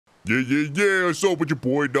Yeah, what's up with your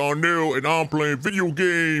boy Darnell, and I'm playing video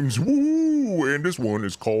games, woo! And this one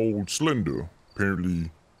is called Slender.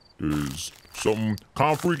 Apparently, there's something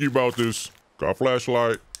kind of freaky about this. Got a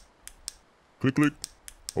flashlight. Click.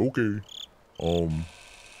 Okay. Oh,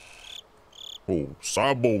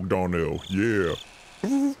 Cyborg Darnell, yeah.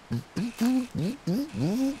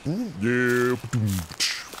 Yeah,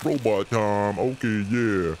 robot time, okay,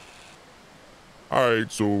 yeah.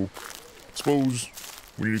 Alright, so, suppose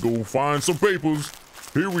we need to go find some papers.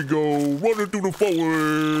 Here we go, running through the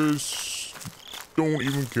forest. Don't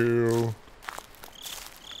even care.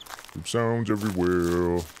 Some sounds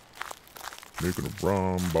everywhere. Making a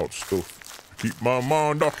rhyme about stuff to keep my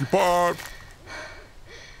mind occupied.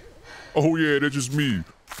 Oh yeah, that's just me.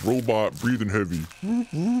 Robot breathing heavy.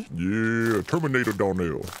 Yeah, Terminator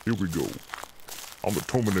Darnell. Here we go. I'm the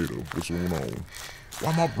Terminator. What's going on?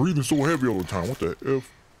 Why am I breathing so heavy all the time? What the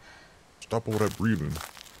F? Stop all that breathing.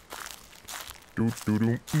 Yeah,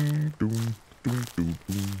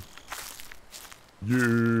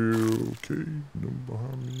 okay. Nothing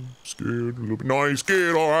behind me. Scared a little bit. No, I ain't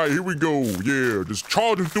scared. All right, here we go. Yeah, just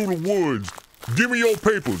charging through the woods. Give me your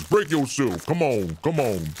papers. Break yourself. Come on.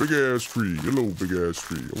 Big ass tree. Hello, big ass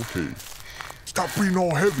tree. Okay. Stop breathing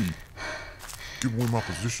all heavy. Give away my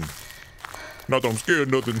position. Not that I'm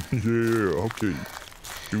scared of nothing. Yeah, okay.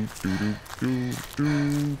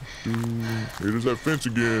 There's that fence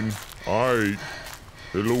again. Alright.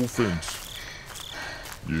 Hello, fence.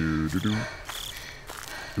 Yeah,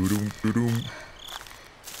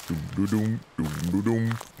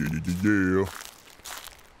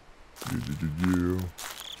 Yeah.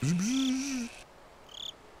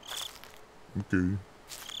 Okay.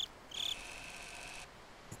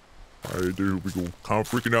 Alright, there we go. Kind of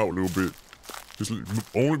freaking out a little bit. Just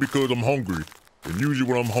only because I'm hungry. And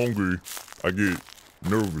usually when I'm hungry, I get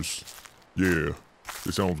nervous. Yeah.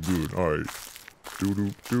 It sounds good. Alright.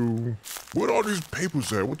 What are these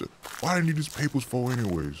papers at? Why do I need these papers for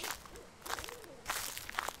anyways?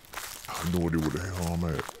 I have no idea where the hell I'm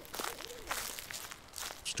at.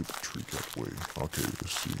 Stupid tree got away. Okay,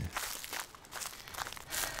 let's see.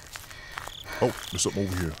 Oh, there's something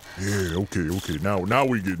over here. Yeah, okay.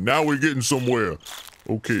 Now we're getting somewhere.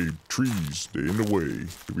 Okay, trees, they're in the way.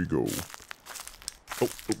 Here we go.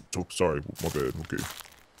 Oh, sorry, my bad. Okay.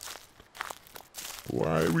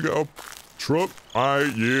 Alright, we got a truck.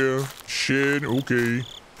 Alright, yeah. Shed, okay.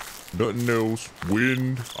 Nothing else.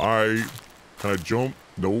 Wind, alright. Can I jump?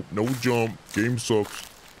 Nope, no jump. Game sucks.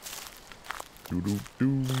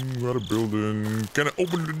 Got a building. Can I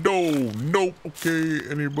open the door? Nope. Okay.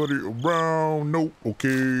 Anybody around? Nope.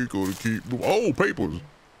 Okay. Go to keep. Oh, papers.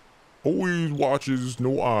 Always watches,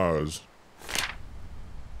 no eyes.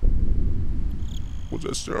 What's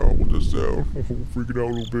that sound? Freaking out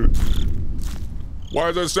a little bit. Why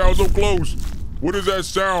is that sound so close? What is that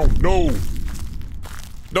sound? No,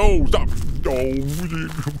 stop. Oh,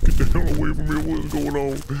 get the hell away from me. What's going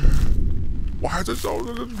on? Why is that sound?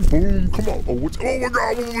 Boom, come on. Oh my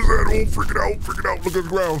God, what was that? Oh, freaking out. Look at the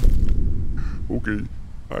ground. Okay,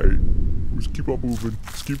 all right. Let's keep on moving.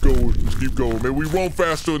 Let's keep going. Maybe we run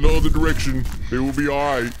faster in the other direction. It will be all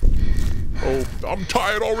right. Oh, I'm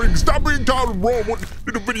tired already. Stop being tired of wrong. What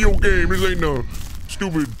in a video game? This ain't no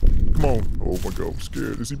stupid. Come on. Oh my God, I'm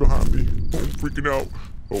scared. Is he behind me? Oh, I'm freaking out.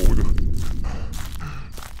 Oh,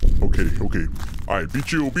 okay. All right, be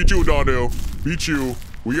chill, Darnell. Be chill.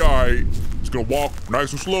 We all right. Just gonna walk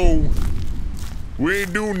nice and slow. We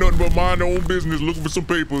ain't doing nothing but mind our own business, looking for some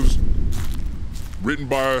papers. Written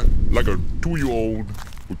by like a 2-year-old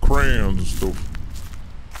with crayons and stuff.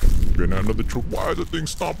 Okay, now another truck. Why is that thing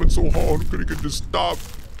stomping so hard? Could it just stop?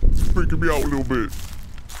 It's freaking me out a little bit.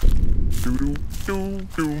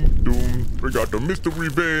 We got the mystery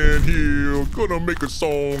van here. Gonna make a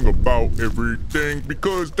song about everything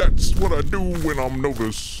because that's what I do when I'm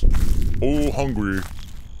nervous or hungry.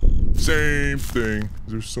 Same thing.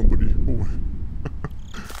 Is there somebody? Oh.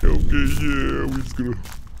 Okay, yeah, we just gonna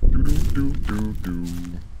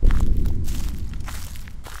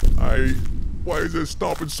why is that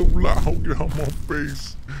stopping so loud? Get out of my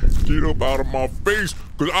face. Get up out of my face,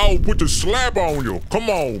 cause I'll put the slap on you. Come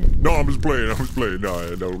on. No, I'm just playing. Nah,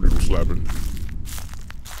 I don't need no slapping.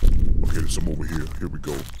 Okay, there's some over here. Here we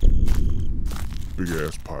go. Big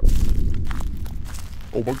ass pipe.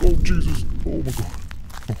 Oh my God, Jesus. Oh my God.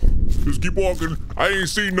 Just keep walking. I ain't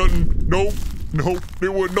seen nothing. Nope.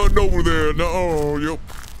 There was nothing over there. No, yep.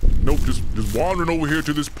 Nope, just wandering over here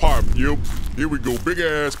to this pipe. Yep, here we go, big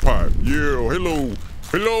ass pipe. Yeah, hello,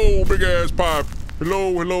 big ass pipe.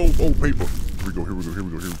 Hello. Oh, paper. Here we go. Get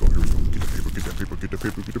the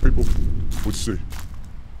paper. What's it say?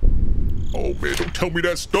 Oh man, don't tell me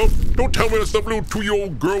that stuff. Don't tell me that stuff, little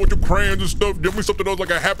 2-year-old girl with your crayons and stuff. Give me something else like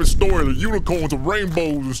a happy story, like unicorns and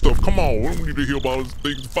rainbows and stuff. Come on, I don't need to hear about those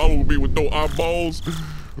things. Follow me with no eyeballs.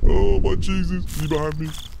 Oh my Jesus, he behind me.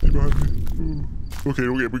 He behind me. Oh. Okay,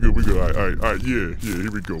 we good. All right, yeah,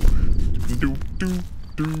 here we go. Do.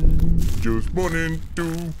 Just running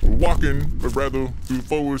through, walking, but rather through the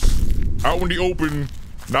forest, out in the open,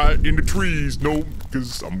 not in the trees. No,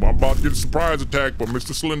 because I'm about to get a surprise attack by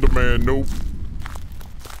Mr. Slender Man. Nope.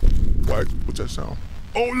 What? What's that sound?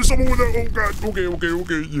 Oh, there's someone with that. Oh God.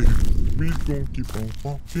 Okay. Yeah. We gonna keep on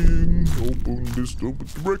walking, open this open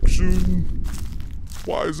direction.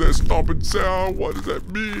 Why is that stomping sound? What does that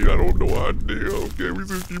mean? I don't know idea. Okay, we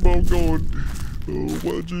just keep on going. Oh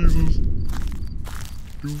my Jesus.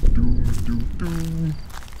 Do.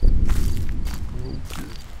 Okay.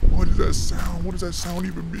 What is that sound? What does that sound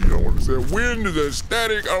even mean? I don't understand. Wind? Is that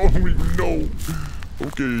static? I don't even know.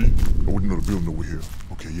 Okay. Oh, another building over here.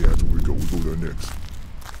 Okay, yeah, that's where we go. We go there next.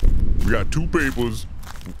 We got 2 papers.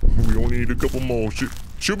 We only need a couple more.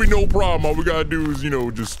 Should be no problem. All we gotta do is,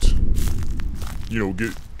 just,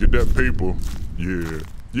 get that paper.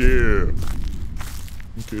 Yeah.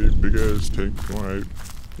 Okay, big ass tank. All right.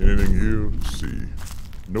 Anything here? Let's see.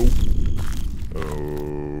 Nope.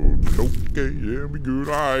 Nope. Okay, yeah, we good.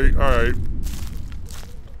 All right.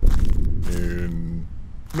 And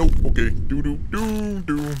nope. Okay. Do.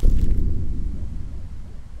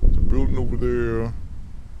 There's a building over there.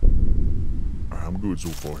 All right, I'm good so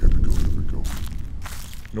far. Here we go.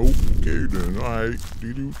 Nope. Okay then. All right.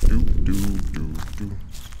 Do.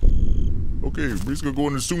 Okay, we're just gonna go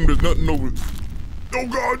and assume there's nothing over. Oh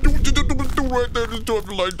God! Do right there. Just turn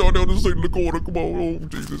the light down there. Just in the corner. Come on. Oh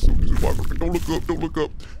Jesus! Don't look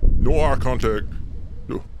up. No eye contact.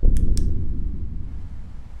 No.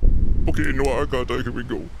 Okay, no eye contact. Here we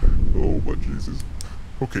go. Oh my Jesus.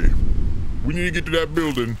 Okay, we need to get to that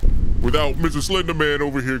building without Mr. Slender Man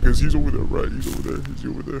over here, because he's over there, right? He's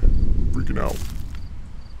over there. Freaking out.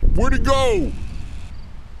 Where'd he go?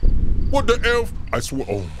 What the F? I swear.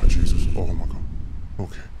 Oh my Jesus. Oh my God.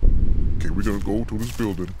 Okay, we're gonna go to this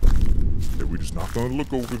building. And we just not gonna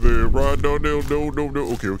look over there. Right, Darnell, no.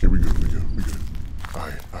 Okay, we good.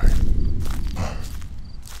 Alright.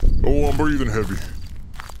 Oh, I'm breathing heavy.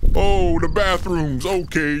 Oh, the bathrooms.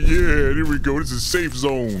 Okay, yeah, there we go. This is safe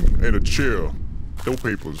zone and a chair. No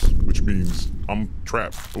papers, which means I'm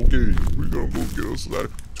trapped. Okay, we're gonna go get us a light.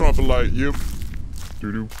 Turn off the light, yep.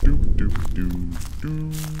 Do.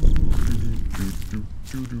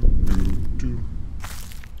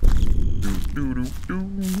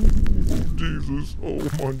 Oh Jesus! Oh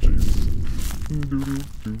my Jesus!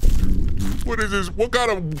 What is this? What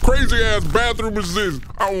kind of crazy ass bathroom is this?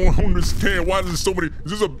 I don't understand. Why there's so many?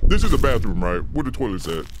 This is a bathroom, right? Where the toilet's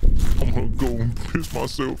at? I'm gonna go and piss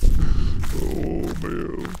myself. Oh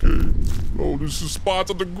man. Okay. Oh, there's some spots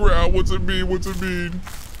on the ground. What's it mean?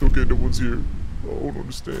 Okay, no one's here. I don't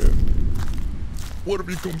understand. What if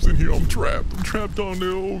he comes in here? I'm trapped on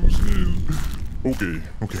there. Oh shit. Okay.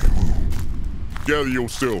 Gather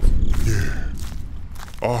yourself. Yeah.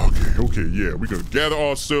 Okay, yeah. We're gonna gather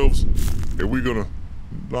ourselves and we're gonna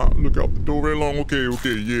not look out the door very long. Okay,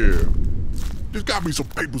 yeah. There's gotta be some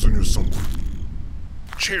papers in here somewhere.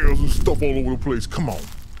 Chairs and stuff all over the place. Come on.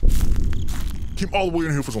 Came all the way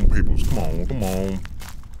in here for some papers. Come on.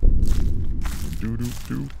 Do.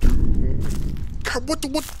 God, what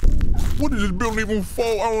is this building even for?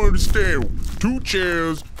 I don't understand. 2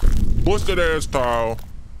 chairs, busted ass tile,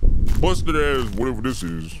 busted ass whatever this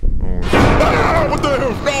is. What the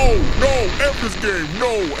hell? No, F this game.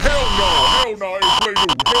 No, hell no, I ain't playing no,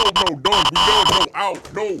 hell no, don't, we never go out,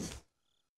 no.